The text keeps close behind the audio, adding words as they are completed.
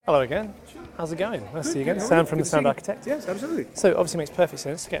Hello again. How's it going? Nice to see you again. Sam from the Sound Architect. Yes, absolutely. So obviously it makes perfect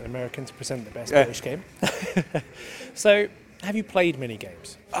sense to get an American to present the best British game. So have you played many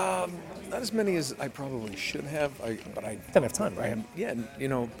games? Not as many as I probably should have, but I Don't have time, right?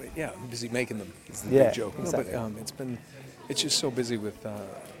 I'm busy making them. It's the Yeah, big joke. exactly. No, but it's just so busy with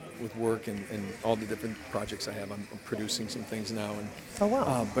work and all the different projects I have. I'm producing some things now, and Oh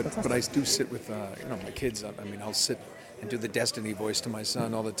wow! but I do sit with my kids. I mean, I'll sit and do the Destiny voice to my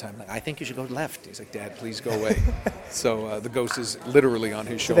son all the time. Like, I think you should go left. He's like, Dad, please go away. So the ghost is literally on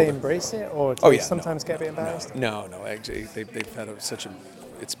his Do shoulder. they embrace it, or do they sometimes get a bit embarrassed? No. Actually, they've had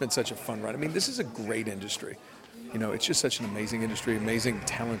it's been such a fun ride. I mean, this is a great industry. You know, it's just such an amazing industry, amazing,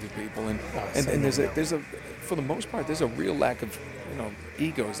 talented people, and there's a for the most part there's a real lack of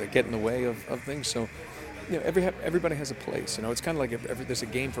egos that get in the way of things. So everybody has a place. It's kind of like there's a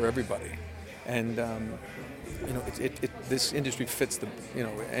game for everybody, and this industry fits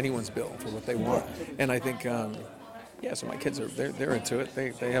anyone's bill for what they want, and I think. So my kids they're into it.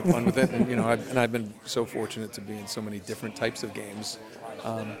 They have fun with it, and I've been so fortunate to be in so many different types of games.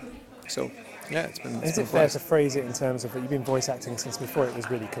 It's been. Is it fair to phrase it in terms of that you've been voice acting since before it was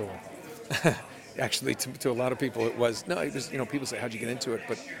really cool? Actually, to a lot of people, it was. No, it was. People say, "How'd you get into it?"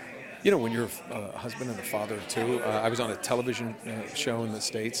 But when you're a husband and a father too. I was on a television show in the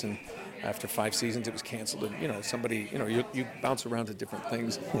States, and after 5 seasons, it was canceled. And somebody, you bounce around to different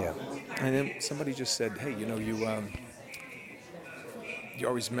things. Yeah. And then somebody just said, "Hey, you're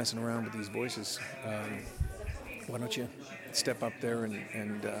always messing around with these voices. Why don't you step up there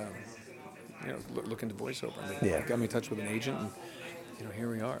and look into voiceover?" And they got me in touch with an agent, and here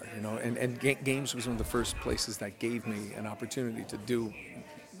we are. And games was one of the first places that gave me an opportunity to do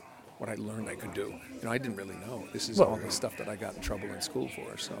what I learned I could do. I didn't really know. This is all the stuff that I got in trouble in school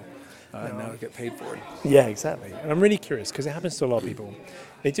for. So now I get paid for it. Yeah, exactly. And I'm really curious because it happens to a lot of people.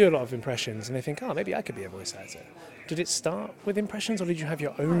 They do a lot of impressions and they think, oh, maybe I could be a voice actor. Did it start with impressions, or did you have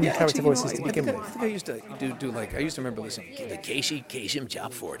your own character voices to begin with? I think I used to do I used to remember listening to the Casey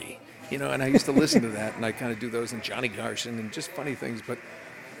Job 40, and I used to listen to that, and I kind of do those, and Johnny Garson, and just funny things. But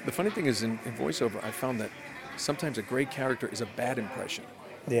the funny thing is, in voiceover, I found that sometimes a great character is a bad impression.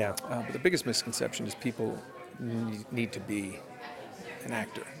 Yeah. But the biggest misconception is people need to be an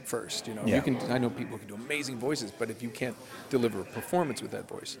actor first. I know people who can do amazing voices, but if you can't deliver a performance with that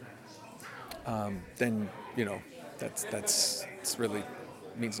voice, then that's really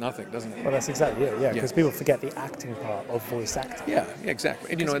means nothing, doesn't it? Well, that's exactly it. Yeah, because people forget the acting part of voice acting. Yeah,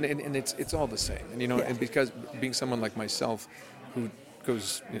 exactly. And and it's all the same. And and because being someone like myself, who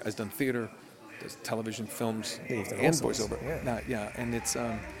has done theater, does television, films, and voiceover. And it's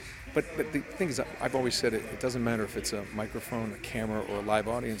but the thing is, I've always said it doesn't matter if it's a microphone, a camera, or a live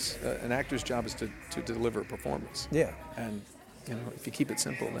audience. An actor's job is to deliver a performance. Yeah. And if you keep it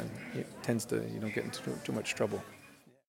simple, then it tends to get into too much trouble.